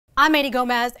I'm Annie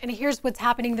Gomez, and here's what's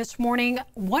happening this morning.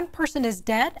 One person is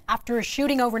dead after a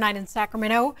shooting overnight in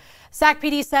Sacramento. Sac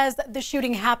PD says the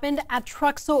shooting happened at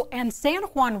Truxell and San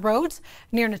Juan roads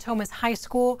near Natomas High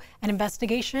School. An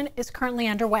investigation is currently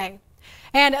underway.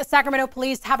 And Sacramento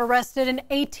police have arrested an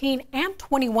 18 and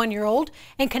 21-year-old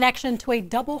in connection to a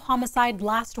double homicide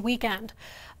last weekend.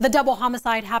 The double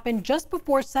homicide happened just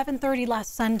before 7:30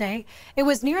 last Sunday. It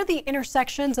was near the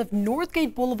intersections of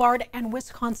Northgate Boulevard and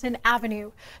Wisconsin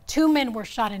Avenue. Two men were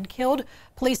shot and killed.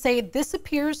 Police say this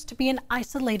appears to be an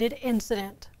isolated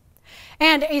incident.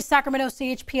 And a Sacramento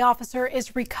CHP officer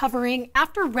is recovering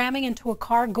after ramming into a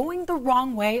car going the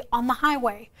wrong way on the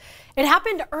highway. It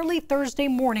happened early Thursday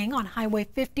morning on Highway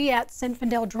 50 at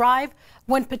Sinfandale Drive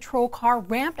when patrol car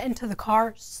rammed into the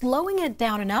car, slowing it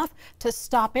down enough to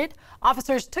stop it.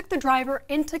 Officers took the driver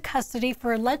into custody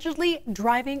for allegedly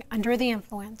driving under the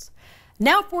influence.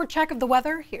 Now for a check of the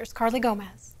weather, here's Carly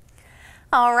Gomez.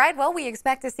 All right, well, we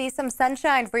expect to see some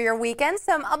sunshine for your weekend,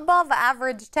 some above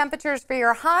average temperatures for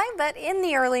your high, but in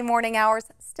the early morning hours,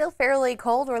 still fairly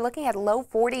cold. We're looking at low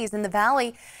 40s in the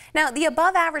valley. Now, the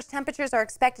above average temperatures are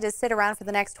expected to sit around for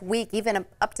the next week, even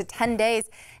up to 10 days,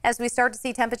 as we start to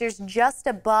see temperatures just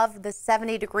above the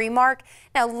 70-degree mark.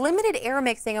 Now, limited air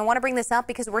mixing, I want to bring this up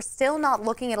because we're still not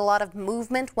looking at a lot of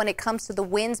movement when it comes to the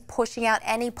winds pushing out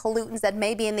any pollutants that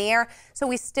may be in the air. So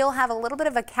we still have a little bit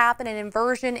of a cap and an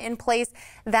inversion in place.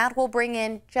 That will bring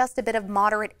in just a bit of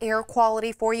moderate air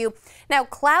quality for you. Now,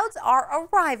 clouds are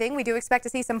arriving. We do expect to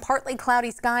see some partly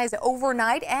cloudy skies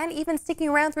overnight and even sticking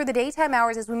around through the daytime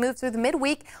hours as we move through the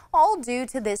midweek, all due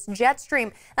to this jet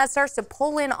stream that starts to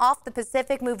pull in off the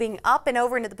Pacific, moving up and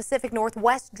over into the Pacific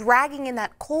Northwest, dragging in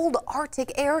that cold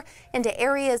Arctic air into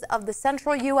areas of the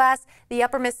central U.S., the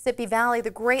upper Mississippi Valley,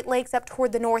 the Great Lakes up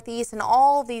toward the northeast, and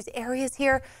all these areas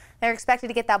here. They're expected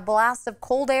to get that blast of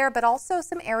cold air, but also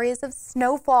some areas of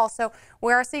snowfall. So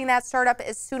we are seeing that start up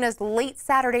as soon as late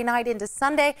Saturday night into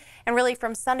Sunday, and really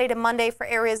from Sunday to Monday for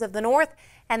areas of the north,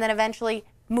 and then eventually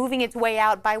moving its way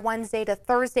out by Wednesday to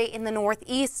Thursday in the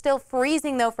northeast. Still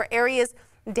freezing, though, for areas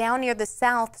down near the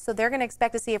south, so they're going to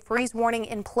expect to see a freeze warning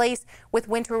in place with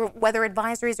winter weather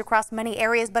advisories across many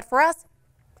areas. But for us,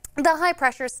 the high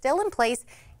pressure is still in place,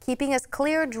 keeping us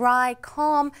clear, dry,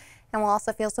 calm. And we'll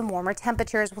also feel some warmer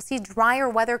temperatures. We'll see drier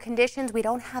weather conditions. We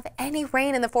don't have any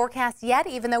rain in the forecast yet,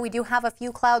 even though we do have a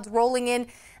few clouds rolling in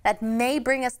that may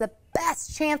bring us the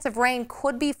best chance of rain.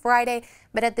 Could be Friday,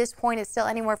 but at this point it's still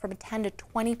anywhere from a 10 to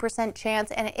 20%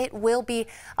 chance, and it will be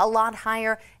a lot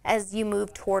higher as you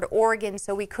move toward Oregon.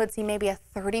 So we could see maybe a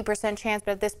 30% chance,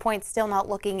 but at this point still not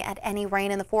looking at any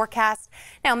rain in the forecast.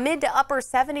 Now mid to upper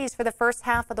 70s for the first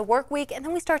half of the work week, and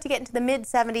then we start to get into the mid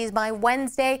 70s by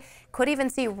Wednesday. Could even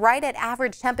see right at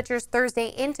average temperatures Thursday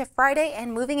into Friday,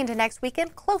 and moving into next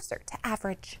weekend closer to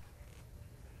average.